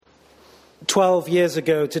12 years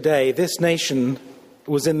ago today, this nation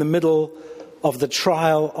was in the middle of the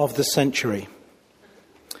trial of the century.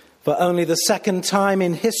 For only the second time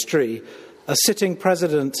in history, a sitting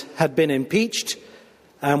president had been impeached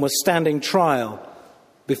and was standing trial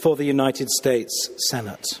before the United States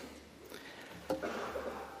Senate.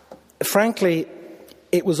 Frankly,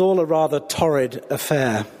 it was all a rather torrid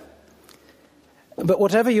affair. But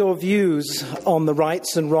whatever your views on the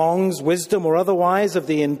rights and wrongs, wisdom or otherwise, of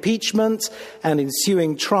the impeachment and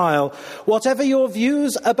ensuing trial, whatever your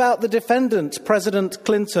views about the defendant, President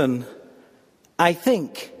Clinton, I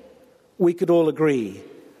think we could all agree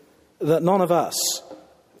that none of us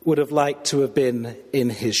would have liked to have been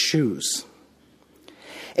in his shoes.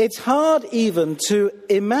 It's hard even to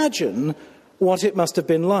imagine what it must have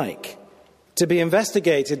been like to be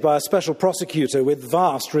investigated by a special prosecutor with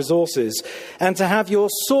vast resources and to have your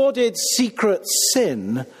sordid secret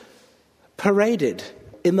sin paraded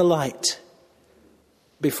in the light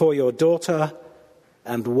before your daughter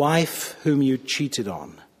and wife whom you cheated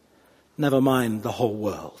on, never mind the whole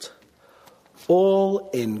world, all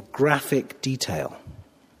in graphic detail.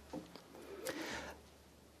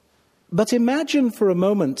 But imagine for a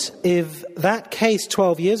moment if that case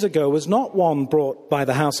 12 years ago was not one brought by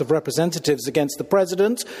the House of Representatives against the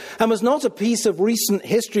President and was not a piece of recent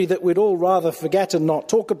history that we'd all rather forget and not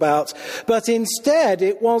talk about, but instead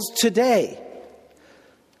it was today.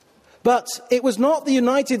 But it was not the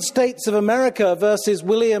United States of America versus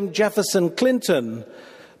William Jefferson Clinton,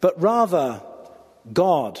 but rather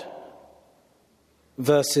God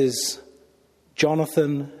versus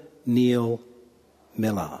Jonathan Neal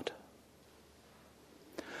Millard.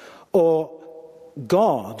 Or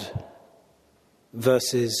God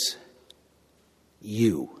versus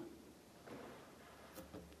you.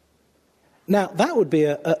 Now, that would be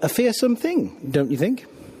a fearsome thing, don't you think?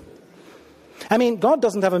 I mean, God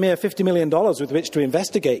doesn't have a mere $50 million with which to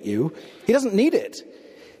investigate you. He doesn't need it.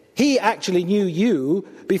 He actually knew you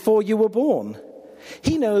before you were born.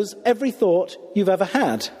 He knows every thought you've ever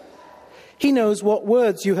had. He knows what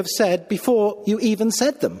words you have said before you even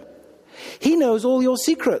said them. He knows all your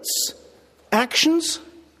secrets, actions,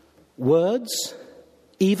 words,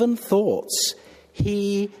 even thoughts.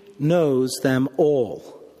 He knows them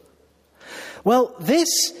all. Well, this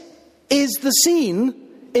is the scene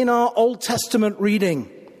in our Old Testament reading.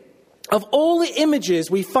 Of all the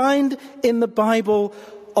images we find in the Bible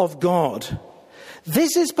of God,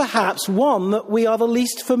 this is perhaps one that we are the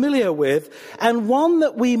least familiar with, and one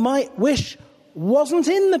that we might wish wasn't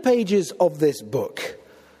in the pages of this book.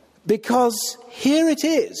 Because here it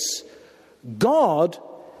is, God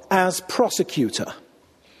as prosecutor.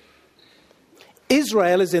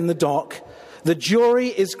 Israel is in the dock. The jury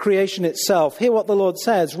is creation itself. Hear what the Lord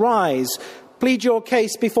says. Rise, plead your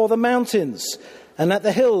case before the mountains, and let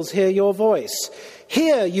the hills hear your voice.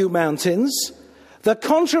 Hear, you mountains, the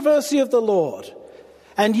controversy of the Lord,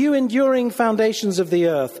 and you enduring foundations of the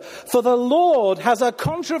earth. For the Lord has a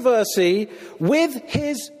controversy with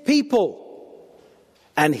his people,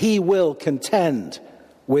 and he will contend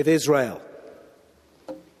with Israel.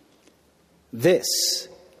 This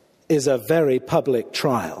is a very public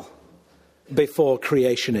trial before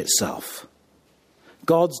creation itself.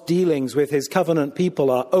 God's dealings with his covenant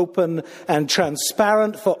people are open and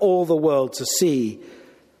transparent for all the world to see.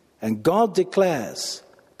 And God declares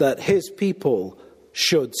that his people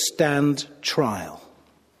should stand trial.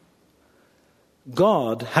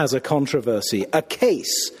 God has a controversy, a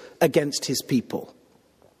case against his people.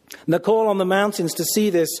 And the call on the mountains to see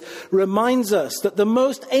this reminds us that the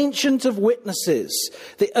most ancient of witnesses,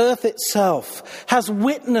 the earth itself, has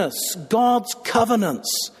witnessed God's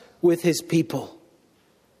covenants with his people.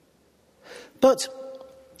 But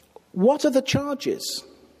what are the charges?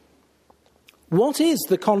 What is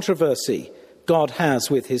the controversy God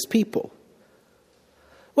has with his people?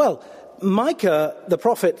 Well, Micah, the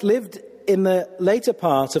prophet, lived in the later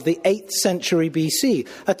part of the 8th century BC,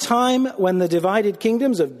 a time when the divided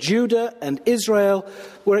kingdoms of Judah and Israel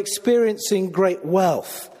were experiencing great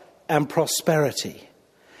wealth and prosperity.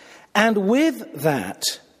 And with that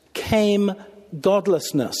came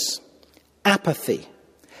godlessness, apathy,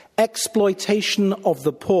 exploitation of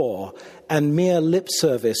the poor, and mere lip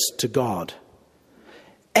service to God.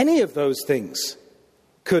 Any of those things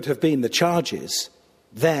could have been the charges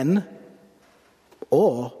then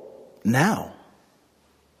or now.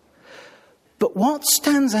 But what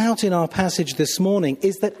stands out in our passage this morning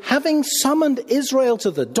is that having summoned Israel to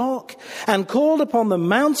the dock and called upon the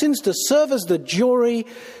mountains to serve as the jury,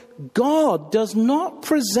 God does not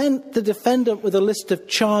present the defendant with a list of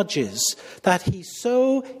charges that he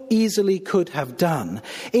so easily could have done.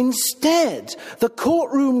 Instead, the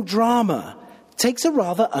courtroom drama takes a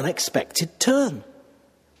rather unexpected turn.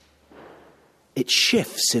 It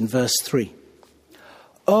shifts in verse 3.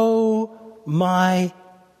 "O my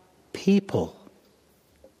people,"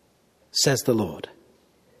 says the Lord.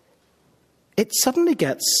 It suddenly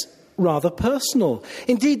gets rather personal.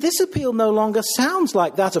 Indeed, this appeal no longer sounds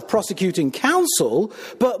like that of prosecuting counsel,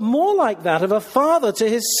 but more like that of a father to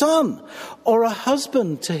his son or a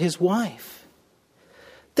husband to his wife.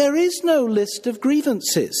 There is no list of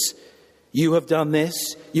grievances. You have done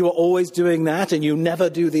this, you are always doing that, and you never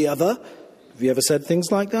do the other. Have you ever said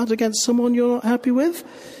things like that against someone you're not happy with?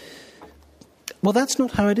 Well, that's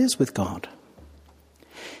not how it is with God.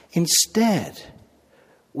 Instead,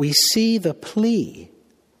 we see the plea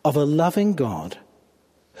of a loving God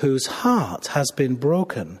whose heart has been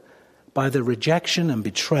broken by the rejection and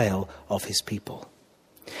betrayal of his people.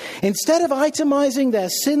 Instead of itemizing their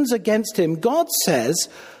sins against him, God says,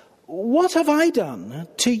 "What have I done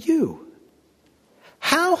to you?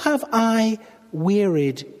 How have I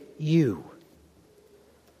wearied you?"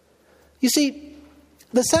 You see,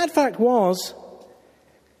 the sad fact was,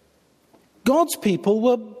 God's people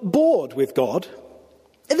were bored with God.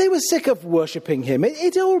 They were sick of worshipping him.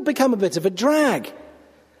 It all become a bit of a drag.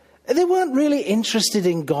 They weren't really interested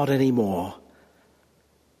in God anymore.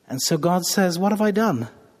 And so God says, "What have I done?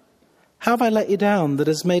 How have I let you down that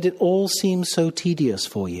has made it all seem so tedious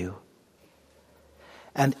for you?"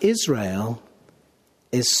 And Israel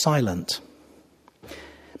is silent.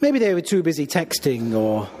 Maybe they were too busy texting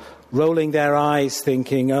or rolling their eyes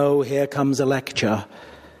thinking, "Oh, here comes a lecture."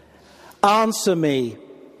 "Answer me,"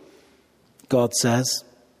 God says.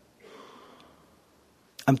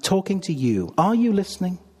 "I'm talking to you. Are you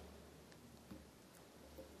listening?"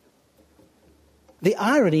 The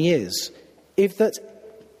irony is that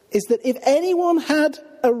if anyone had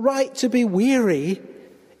a right to be weary,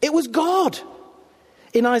 it was God.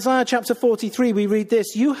 In Isaiah chapter 43, we read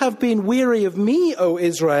this: "You have been weary of me, O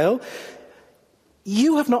Israel.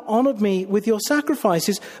 You have not honored me with your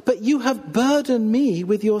sacrifices, but you have burdened me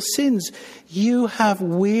with your sins. You have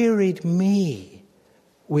wearied me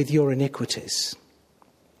with your iniquities."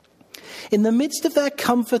 In the midst of their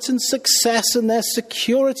comfort and success and their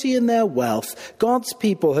security and their wealth, God's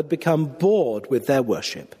people had become bored with their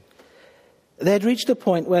worship. They had reached a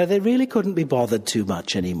point where they really couldn't be bothered too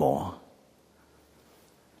much anymore.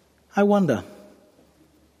 I wonder,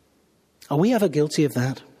 are we ever guilty of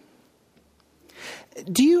that?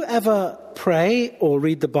 Do you ever pray or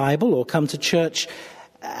read the Bible or come to church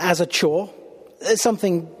as a chore,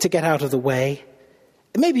 something to get out of the way?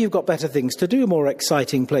 Maybe you've got better things to do, more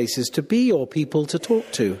exciting places to be or people to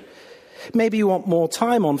talk to. Maybe you want more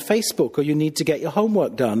time on Facebook, or you need to get your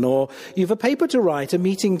homework done, or you have a paper to write, a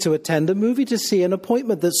meeting to attend, a movie to see, an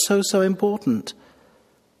appointment that's so important.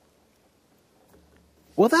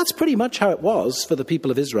 Well, that's pretty much how it was for the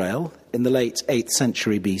people of Israel in the late 8th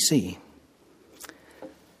century BC.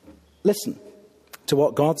 Listen to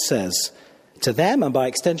what God says to them and by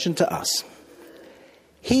extension to us.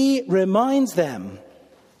 He reminds them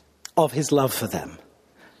of his love for them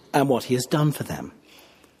and what he has done for them.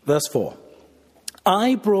 Verse 4,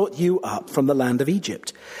 "I brought you up from the land of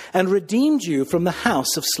Egypt and redeemed you from the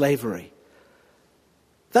house of slavery."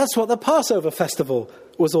 That's what the Passover festival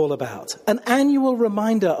was all about, an annual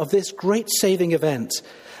reminder of this great saving event.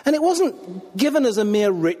 And it wasn't given as a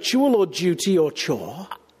mere ritual or duty or chore.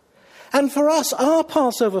 And for us, our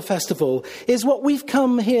Passover festival is what we've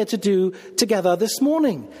come here to do together this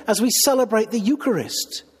morning as we celebrate the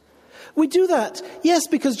Eucharist. We do that, yes,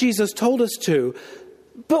 because Jesus told us to,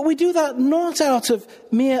 but we do that not out of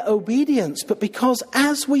mere obedience, but because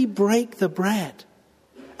as we break the bread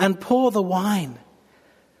and pour the wine,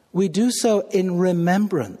 we do so in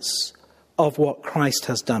remembrance of what Christ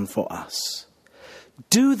has done for us.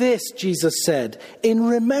 "Do this," Jesus said, "in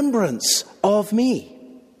remembrance of me."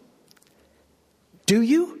 Do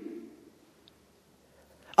you?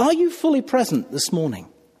 Are you fully present this morning?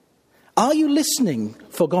 Are you listening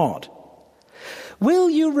for God? Will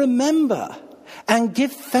you remember and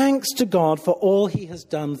give thanks to God for all he has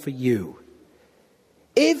done for you?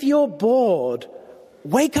 If you're bored,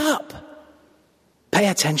 wake up. Pay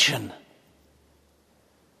attention.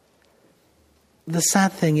 The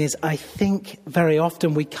sad thing is, I think very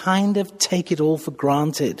often we kind of take it all for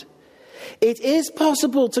granted. It is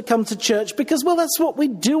possible to come to church because, well, that's what we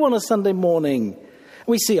do on a Sunday morning.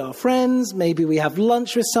 We see our friends, maybe we have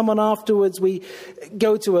lunch with someone afterwards, we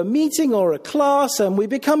go to a meeting or a class, and we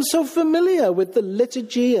become so familiar with the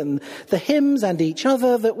liturgy and the hymns and each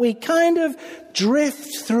other that we kind of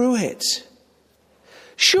drift through it.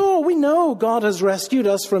 Sure, we know God has rescued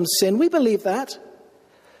us from sin. We believe that.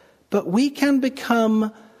 But we can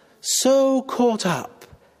become so caught up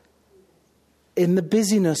in the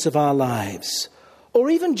busyness of our lives, or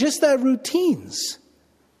even just their routines,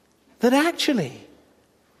 that actually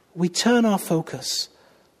we turn our focus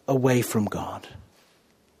away from God.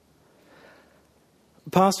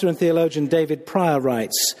 Pastor and theologian David Pryor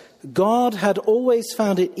writes, God had always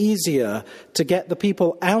found it easier to get the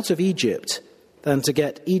people out of Egypt than to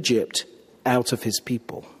get Egypt out of his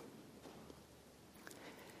people.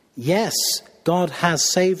 Yes, God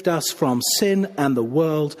has saved us from sin and the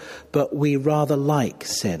world, but we rather like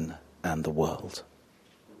sin and the world.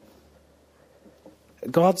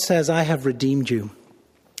 God says, I have redeemed you.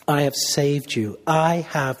 I have saved you. I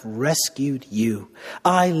have rescued you.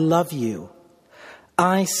 I love you.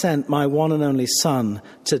 I sent my one and only Son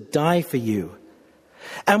to die for you.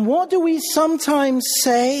 And what do we sometimes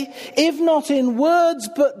say, if not in words,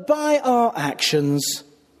 but by our actions?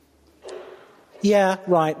 Yeah,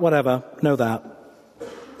 right, whatever, know that.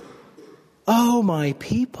 Oh, my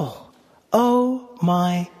people,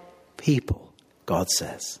 God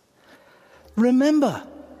says. Remember,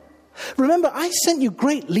 I sent you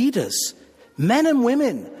great leaders, men and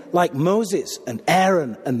women like Moses and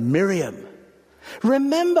Aaron and Miriam.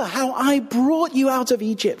 Remember how I brought you out of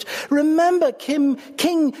Egypt. Remember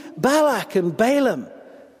King Balak and Balaam.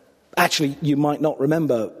 Actually, you might not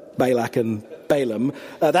remember Balak and Balaam.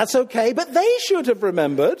 That's okay, but they should have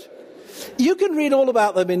remembered. You can read all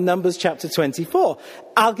about them in Numbers chapter 24.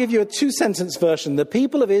 I'll give you a 2-sentence version. The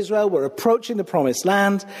people of Israel were approaching the promised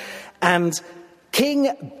land, and King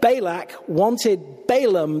Balak wanted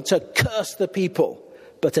Balaam to curse the people.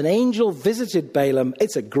 But an angel visited Balaam.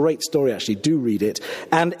 It's a great story, actually. Do read it.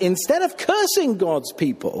 And instead of cursing God's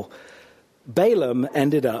people, Balaam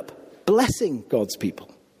ended up blessing God's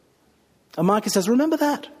people. And Micah says, remember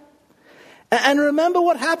that. And remember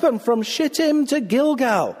what happened from Shittim to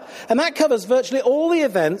Gilgal. And that covers virtually all the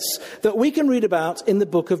events that we can read about in the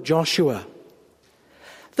book of Joshua.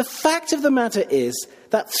 The fact of the matter is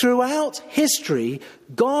that throughout history,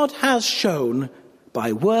 God has shown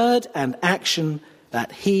by word and action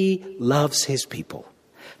that he loves his people.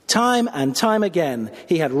 Time and time again,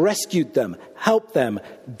 he had rescued them, helped them,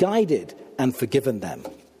 guided and forgiven them.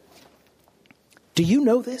 Do you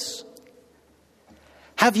know this?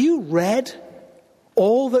 Have you read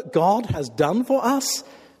all that God has done for us?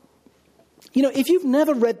 You know, if you've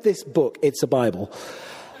never read this book, it's a Bible.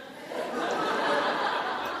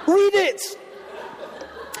 Read it!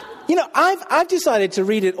 You know, I've decided to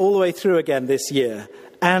read it all the way through again this year.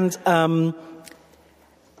 And I'm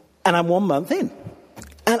 1 month in.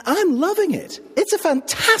 And I'm loving it. It's a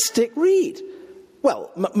fantastic read.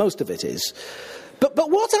 Well, most of it is.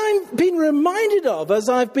 But what I've been reminded of as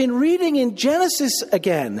I've been reading in Genesis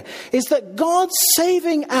again is that God's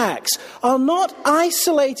saving acts are not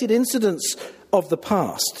isolated incidents of the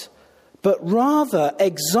past, but rather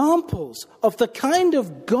examples of the kind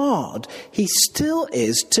of God he still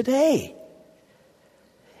is today.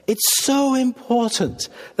 It's so important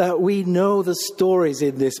that we know the stories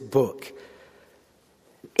in this book.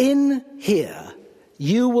 In here,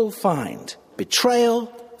 you will find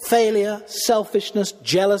betrayal, failure, selfishness,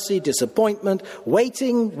 jealousy, disappointment,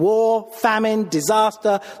 waiting, war, famine,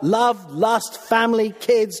 disaster, love, lust, family,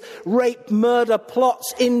 kids, rape, murder,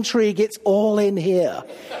 plots, intrigue. It's all in here.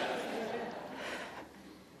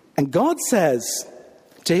 And God says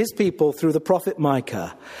to his people through the prophet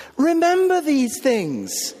Micah, remember these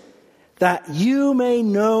things, that you may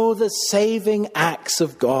know the saving acts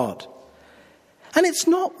of God. And it's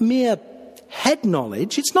not mere head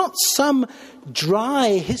knowledge. It's not some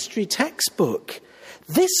dry history textbook.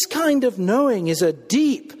 This kind of knowing is a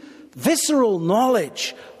deep, visceral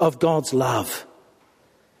knowledge of God's love.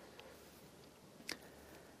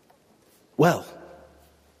 Well,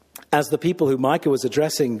 as the people who Micah was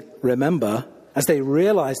addressing remember, as they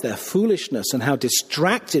realize their foolishness and how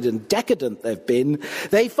distracted and decadent they've been,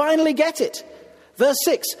 they finally get it. Verse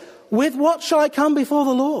 6, with what shall I come before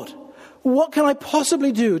the Lord? What can I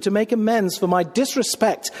possibly do to make amends for my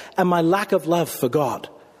disrespect and my lack of love for God?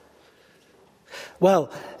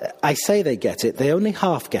 Well, I say they get it. They only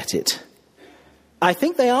half get it. I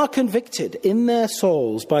think they are convicted in their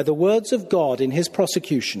souls by the words of God in his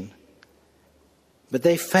prosecution. But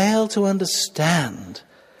they fail to understand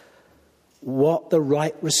what the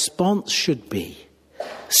right response should be.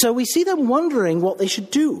 So we see them wondering what they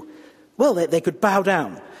should do. Well, they could bow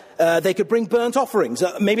down. They could bring burnt offerings.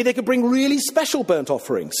 Maybe they could bring really special burnt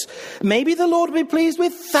offerings. Maybe the Lord would be pleased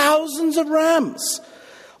with thousands of rams.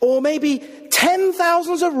 Or maybe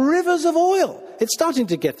 10,000s of rivers of oil. It's starting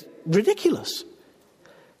to get ridiculous.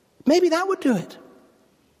 Maybe that would do it.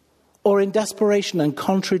 Or in desperation and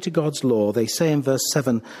contrary to God's law, they say in verse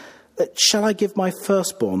 7, shall I give my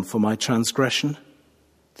firstborn for my transgression,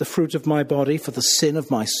 the fruit of my body for the sin of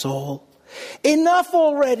my soul? Enough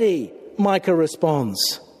already, Micah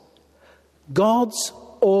responds. God's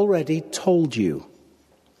already told you.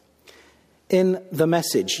 In The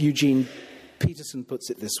Message, Eugene Peterson puts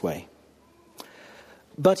it this way.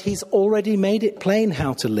 But he's already made it plain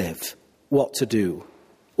how to live, what to do,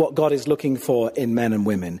 what God is looking for in men and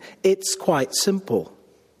women. It's quite simple.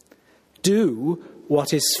 Do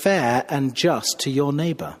what is fair and just to your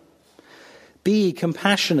neighbor. Be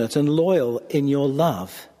compassionate and loyal in your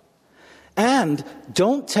love. And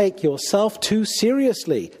don't take yourself too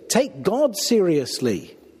seriously. Take God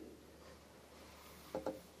seriously.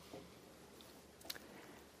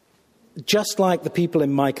 Just like the people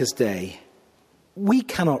in Micah's day, we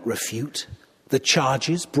cannot refute the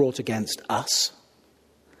charges brought against us.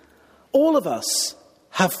 All of us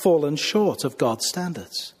have fallen short of God's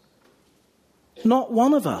standards. Not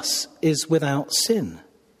one of us is without sin.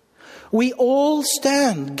 We all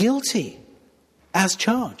stand guilty as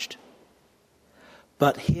charged.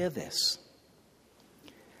 But hear this.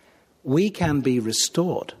 We can be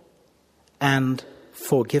restored and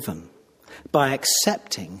forgiven by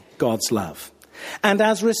accepting God's love. And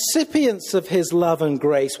as recipients of his love and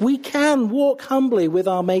grace, we can walk humbly with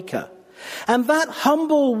our Maker. And that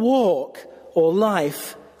humble walk or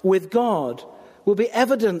life with God will be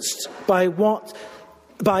evidenced by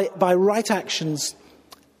right actions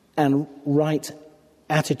and right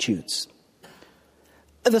attitudes.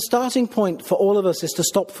 The starting point for all of us is to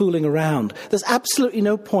stop fooling around. There's absolutely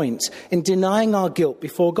no point in denying our guilt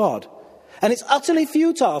before God. And it's utterly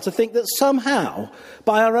futile to think that somehow,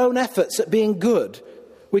 by our own efforts at being good,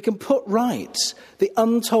 we can put right the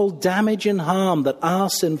untold damage and harm that our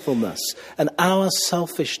sinfulness and our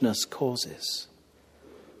selfishness causes.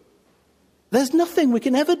 There's nothing we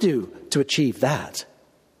can ever do to achieve that.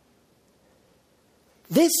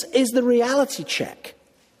 This is the reality check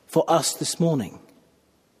for us this morning.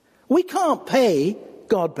 We can't pay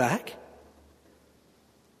God back,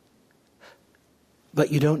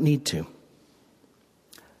 but you don't need to,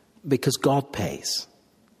 because God pays.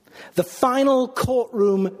 The final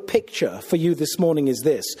courtroom picture for you this morning is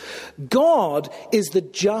this. God is the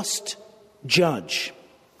just judge.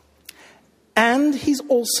 And he's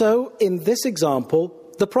also, in this example,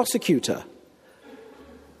 the prosecutor.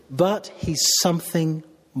 But he's something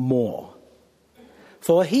more.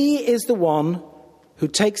 For he is the one who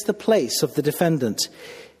takes the place of the defendant.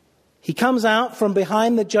 He comes out from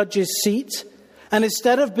behind the judge's seat, and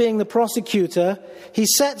instead of being the prosecutor, he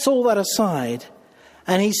sets all that aside,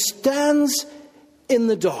 and he stands in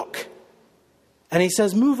the dock, and he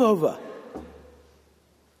says, move over.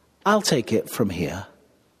 I'll take it from here.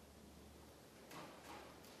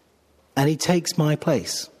 And he takes my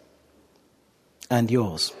place and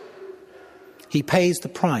yours. He pays the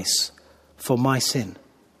price for my sin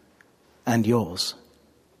and yours.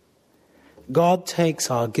 God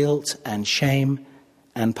takes our guilt and shame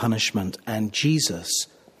and punishment, and Jesus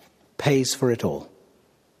pays for it all.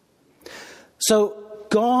 So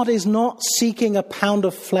God is not seeking a pound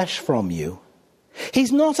of flesh from you.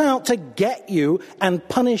 He's not out to get you and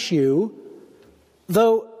punish you,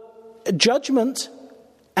 though judgment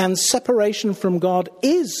and separation from God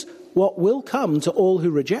is what will come to all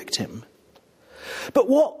who reject him. But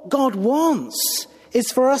what God wants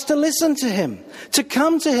is for us to listen to him, to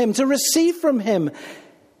come to him, to receive from him,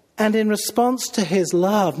 and in response to his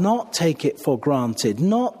love, not take it for granted,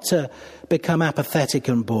 not to become apathetic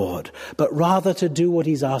and bored, but rather to do what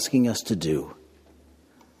he's asking us to do.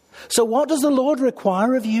 So what does the Lord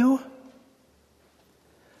require of you?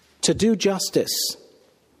 To do justice,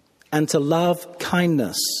 and to love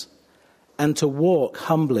kindness, and to walk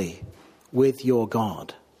humbly with your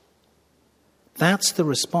God. That's the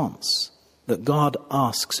response that God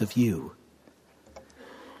asks of you.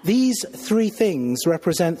 These three things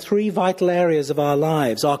represent three vital areas of our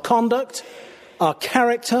lives: our conduct, our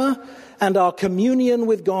character, and our communion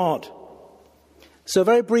with God. So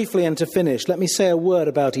very briefly, and to finish, let me say a word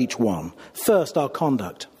about each one. First, our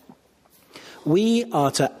conduct. We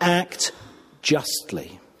are to act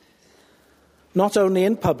justly, not only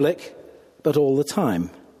in public, but all the time.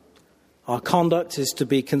 Our conduct is to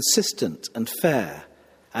be consistent and fair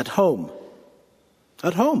at home,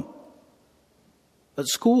 at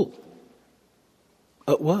school,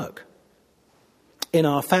 at work, in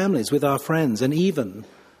our families, with our friends, and even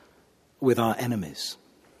with our enemies.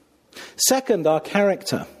 Second, our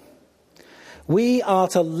character. We are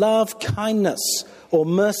to love kindness, or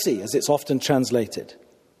mercy, as it's often translated.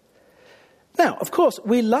 Now, of course,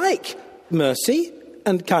 we like mercy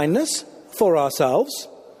and kindness for ourselves.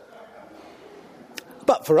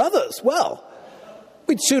 But for others, well,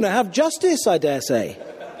 we'd sooner have justice, I dare say.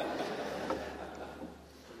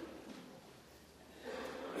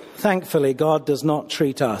 Thankfully, God does not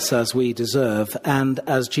treat us as we deserve, and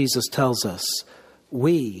as Jesus tells us,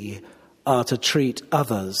 we are to treat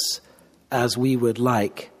others as we would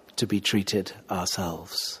like to be treated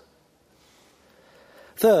ourselves.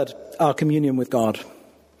 Third, our communion with God.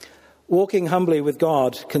 Walking humbly with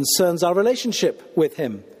God concerns our relationship with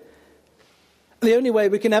him. The only way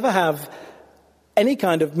we can ever have any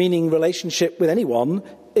kind of meaning relationship with anyone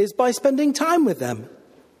is by spending time with them.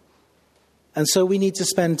 And so we need to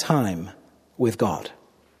spend time with God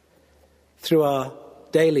through our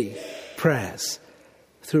daily prayers,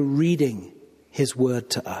 through reading his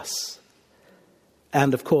word to us,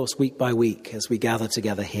 and of course week by week as we gather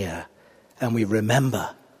together here and we remember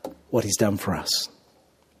what he's done for us.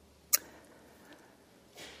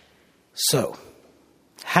 So,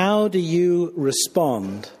 how do you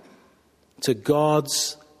respond to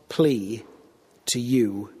God's plea to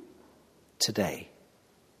you today?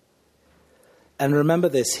 And remember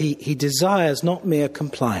this, he desires not mere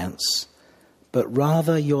compliance, but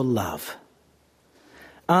rather your love.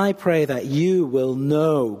 I pray that you will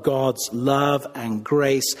know God's love and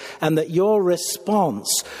grace, and that your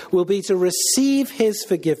response will be to receive his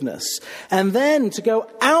forgiveness, and then to go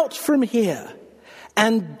out from here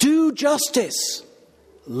and do justice,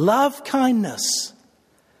 love kindness,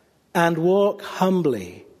 and walk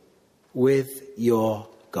humbly with your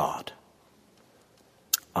God.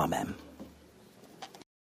 Amen.